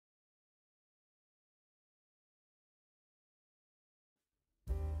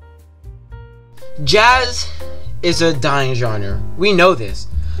Jazz is a dying genre. We know this.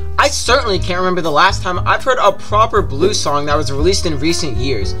 I certainly can't remember the last time I've heard a proper blues song that was released in recent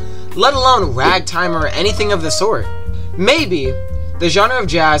years, let alone ragtime or anything of the sort. Maybe the genre of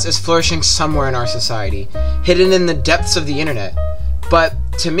jazz is flourishing somewhere in our society, hidden in the depths of the internet. But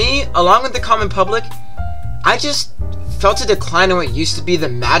to me, along with the common public, I just felt a decline in what used to be the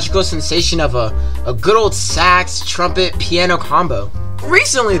magical sensation of a good old sax, trumpet, piano combo.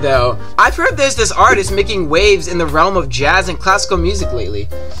 Recently though, I've heard there's this artist making waves in the realm of jazz and classical music lately.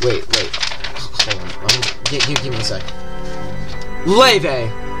 Wait. Hold on. Give me a sec.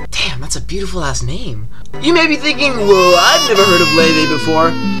 Leve. Damn, that's a beautiful ass name. You may be thinking, whoa, I've never heard of Leve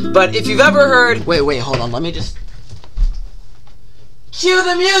before. But if you've ever heard... Wait, hold on. Let me just... Cue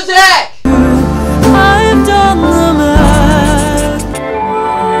the music! I've done the math.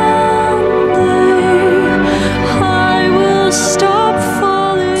 One day I will stop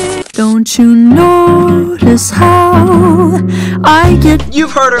falling. Don't you notice how I get...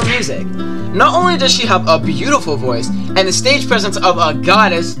 You've heard her music. Not only does she have a beautiful voice and the stage presence of a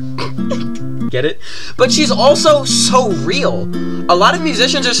goddess, get it? But she's also so real. A lot of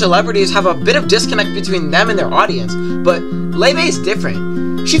musicians or celebrities have a bit of disconnect between them and their audience, but Leve is different.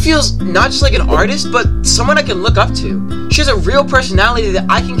 She feels not just like an artist, but someone I can look up to. She has a real personality that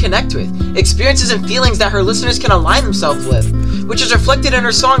I can connect with, experiences and feelings that her listeners can align themselves with, which is reflected in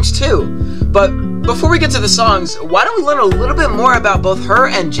her songs too. But before we get to the songs, why don't we learn a little bit more about both her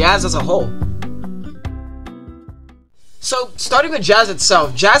and jazz as a whole? So, starting with jazz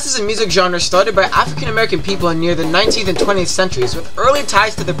itself, jazz is a music genre started by African American people in near the 19th and 20th centuries with early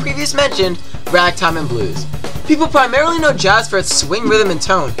ties to the previous mentioned ragtime and blues. People primarily know jazz for its swing rhythm and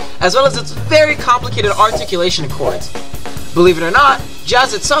tone, as well as its very complicated articulation and chords. Believe it or not,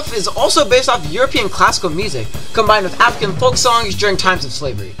 jazz itself is also based off European classical music, combined with African folk songs during times of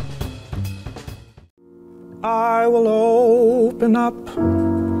slavery. I will open up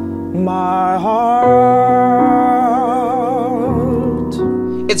my heart.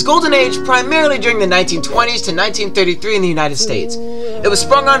 Its golden age primarily during the 1920s to 1933 in the United States. It was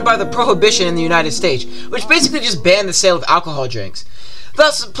sprung on by the Prohibition in the United States, which basically just banned the sale of alcohol drinks.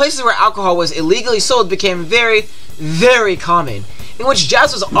 Thus, places where alcohol was illegally sold became very, very common, in which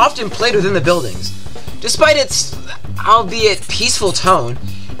jazz was often played within the buildings. Despite its, albeit peaceful tone,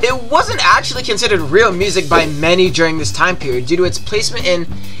 it wasn't actually considered real music by many during this time period due to its placement in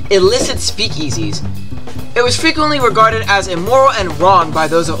illicit speakeasies. It was frequently regarded as immoral and wrong by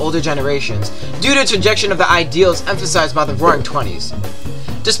those of older generations, due to its rejection of the ideals emphasized by the Roaring Twenties.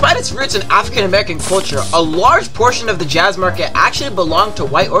 Despite its roots in African American culture, a large portion of the jazz market actually belonged to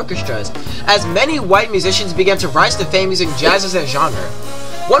white orchestras, as many white musicians began to rise to fame using jazz as their genre.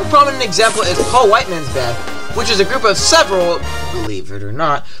 One prominent example is Paul Whiteman's band, which is a group of several, believe it or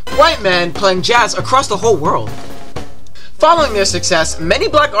not, white men playing jazz across the whole world. Following their success, many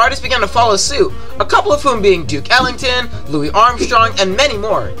black artists began to follow suit, a couple of whom being Duke Ellington, Louis Armstrong, and many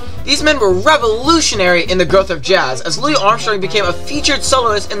more. These men were revolutionary in the growth of jazz, as Louis Armstrong became a featured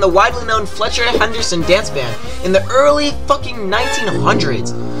soloist in the widely known Fletcher Henderson dance band in the early fucking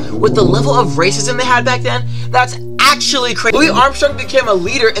 1900s. With the level of racism they had back then, that's actually crazy. Louis Armstrong became a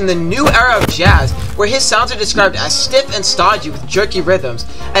leader in the new era of jazz, where his sounds are described as stiff and stodgy with jerky rhythms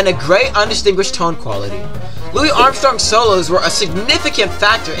and a gray, undistinguished tone quality. Louis Armstrong's solos were a significant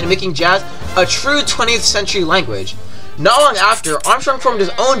factor in making jazz a true 20th century language. Not long after, Armstrong formed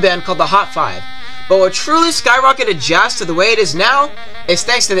his own band called the Hot Five. But what truly skyrocketed jazz to the way it is now is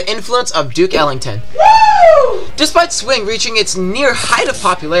thanks to the influence of Duke Ellington. Woo! Despite swing reaching its near height of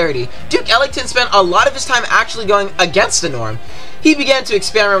popularity, Duke Ellington spent a lot of his time actually going against the norm. He began to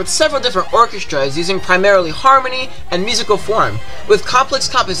experiment with several different orchestras using primarily harmony and musical form, with complex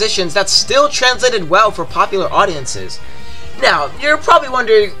compositions that still translated well for popular audiences. Now, you're probably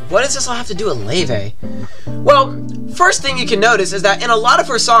wondering, what does this all have to do with Leve? Well, first thing you can notice is that in a lot of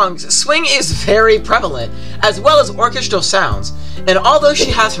her songs, swing is very prevalent, as well as orchestral sounds. And although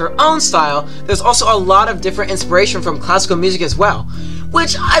she has her own style, there's also a lot of different inspiration from classical music as well,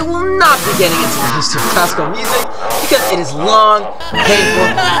 which I will not be getting into the history of classical music, because it is long, painful,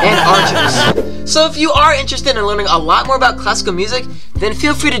 and arduous. So if you are interested in learning a lot more about classical music, then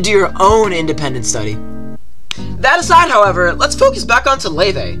feel free to do your own independent study. That aside, however, let's focus back onto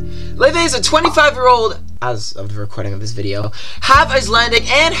Leve. Leve is a 25-year-old, as of the recording of this video, half Icelandic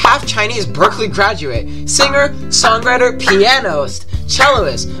and half Chinese Berkeley graduate, singer, songwriter, pianist,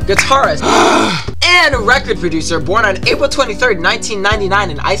 celloist, guitarist, and record producer born on April 23rd,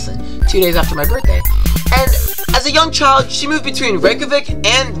 1999 in Iceland, 2 days after my birthday. And as a young child, she moved between Reykjavik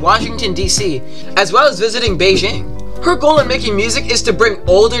and Washington, D.C., as well as visiting Beijing. Her goal in making music is to bring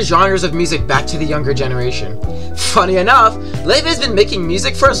older genres of music back to the younger generation. Funny enough, Leve has been making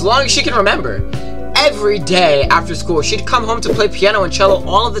music for as long as she can remember. Every day after school, she'd come home to play piano and cello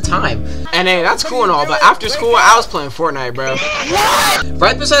all of the time. And hey, that's cool and all, but after school, I was playing Fortnite, bro.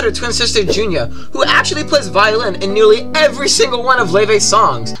 Right beside her twin sister, Junia, who actually plays violin in nearly every single one of Leve's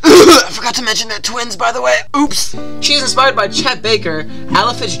songs. I forgot to mention they're twins, by the way. Oops. She's inspired by Chet Baker,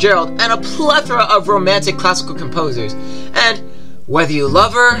 Ella Fitzgerald, and a plethora of romantic classical composers. And whether you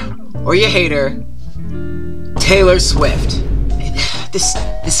love her or you hate her, Taylor Swift. This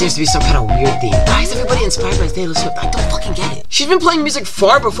seems to be some kind of weird theme. Why is everybody inspired by Taylor Swift? I don't fucking get it. She's been playing music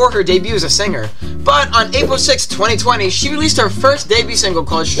far before her debut as a singer, but on April 6, 2020, she released her first debut single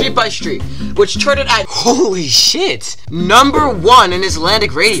called Street by Street, which charted at, holy shit, #1 in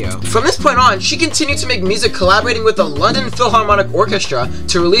Icelandic radio. From this point on, she continued to make music collaborating with the London Philharmonic Orchestra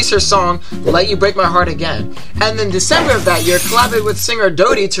to release her song, Let You Break My Heart Again, and in December of that year, collaborated with singer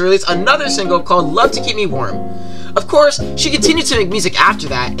Dodie to release another single called Love to Keep Me Warm. Of course, she continued to make music after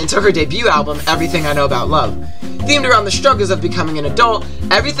that, until her debut album, Everything I Know About Love. Themed around the struggles of becoming an adult,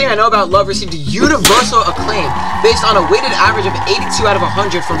 Everything I Know About Love received universal acclaim based on a weighted average of 82 out of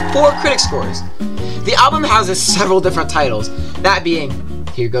 100 from 4 critic scores. The album houses several different titles, that being,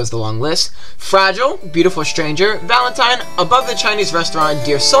 here goes the long list, Fragile, Beautiful Stranger, Valentine, Above the Chinese Restaurant,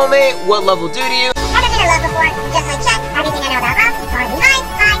 Dear Soulmate, What Love Will Do to You, Never Been in Love Before, Just Like Check, Everything I Know About Love, Falling Behind,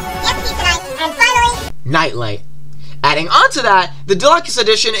 Hi, Yes to Be Tonight, and finally, Nightlight. Adding on to that, the deluxe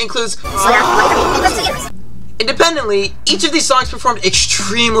edition includes independently, each of these songs performed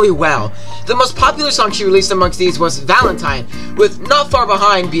extremely well. The most popular song she released amongst these was Valentine, with Not Far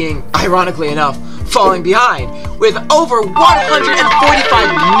Behind being, ironically enough, falling behind, with over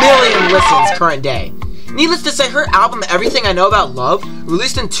 145 million listens current day. Needless to say, her album Everything I Know About Love,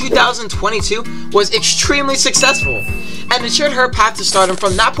 released in 2022, was extremely successful, and it shared her path to stardom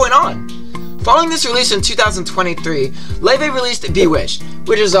from that point on. Following this release in 2023, Leve released Bewitched,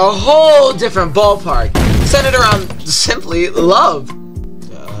 which is a whole different ballpark, centered around simply love.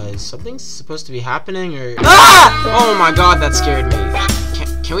 Is something supposed to be happening, or... Ah! Oh my god, that scared me.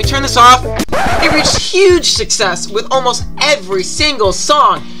 Can we turn this off? It reached huge success, with almost every single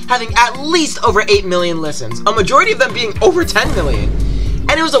song having at least over 8 million listens, a majority of them being over 10 million.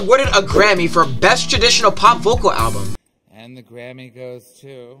 And it was awarded a Grammy for Best Traditional Pop Vocal Album. And the Grammy goes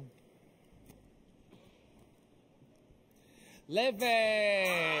to... Leve!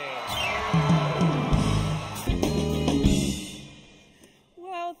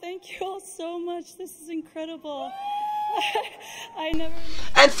 Wow, thank you all so much. This is incredible. I never...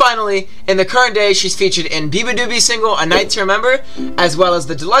 And finally, in the current day, she's featured in Biba Doobie's single A Night to Remember, as well as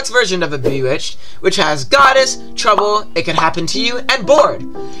the deluxe version of Bewitched, which has Goddess, Trouble, It Could Happen to You, and Bored.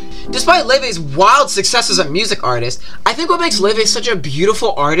 Despite Leve's wild success as a music artist, I think what makes Leve such a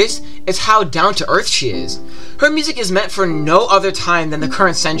beautiful artist is how down-to-earth she is. Her music is meant for no other time than the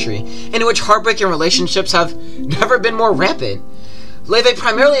current century, in which heartbreak and relationships have never been more rampant. Leve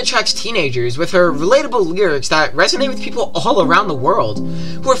primarily attracts teenagers with her relatable lyrics that resonate with people all around the world,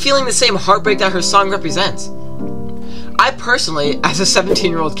 who are feeling the same heartbreak that her song represents. I personally, as a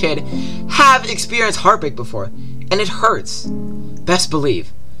 17-year-old kid, have experienced heartbreak before, and it hurts. Best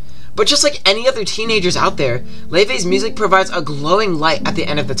believe. But just like any other teenagers out there, Leve's music provides a glowing light at the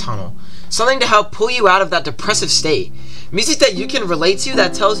end of the tunnel. Something to help pull you out of that depressive state. Music that you can relate to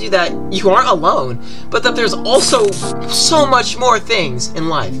that tells you that you aren't alone, but that there's also so much more things in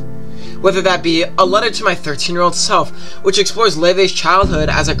life. Whether that be A Letter to My 13-Year-Old Self, which explores Leve's childhood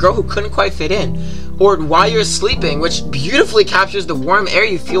as a girl who couldn't quite fit in, or While You're Sleeping, which beautifully captures the warm air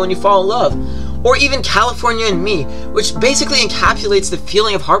you feel when you fall in love, or even California and Me, which basically encapsulates the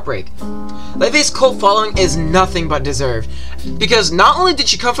feeling of heartbreak. Leve's cult following is nothing but deserved, because not only did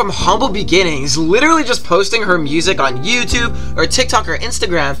she come from humble beginnings, literally just posting her music on YouTube or TikTok or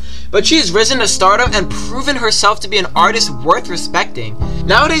Instagram, but she has risen to stardom and proven herself to be an artist worth respecting.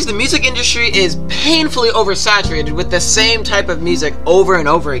 Nowadays, the music industry is painfully oversaturated with the same type of music over and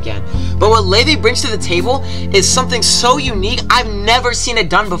over again, but what Leve brings to the table is something so unique I've never seen it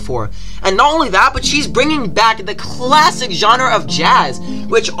done before. And not only that, but she's bringing back the classic genre of jazz,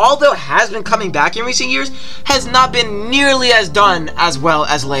 which, although has been coming back in recent years, has not been nearly as done as well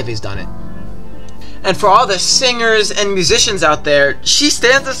as Leve's done it. And for all the singers and musicians out there, she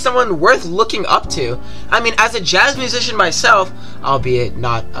stands as someone worth looking up to. I mean, as a jazz musician myself, albeit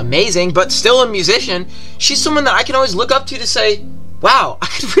not amazing, but still a musician, she's someone that I can always look up to say, wow, I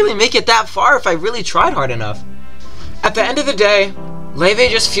could really make it that far if I really tried hard enough. At the end of the day,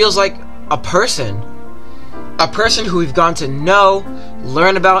 Leve just feels like a person who we've gone to know,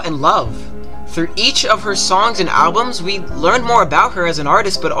 learn about, and love Through each of her songs and albums, we learned more about her as an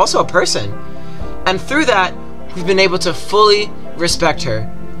artist, but also a person. And through that, we've been able to fully respect her.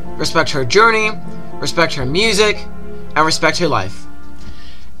 Respect her journey, respect her music, and respect her life.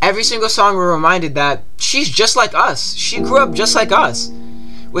 Every single song we're reminded that she's just like us. She grew up just like us.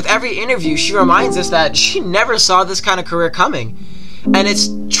 With every interview, she reminds us that she never saw this kind of career coming. And it's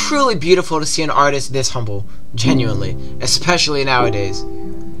truly beautiful to see an artist this humble, genuinely, especially nowadays.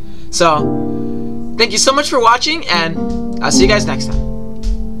 So, thank you so much for watching, and I'll see you guys next time.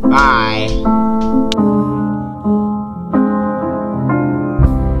 Bye.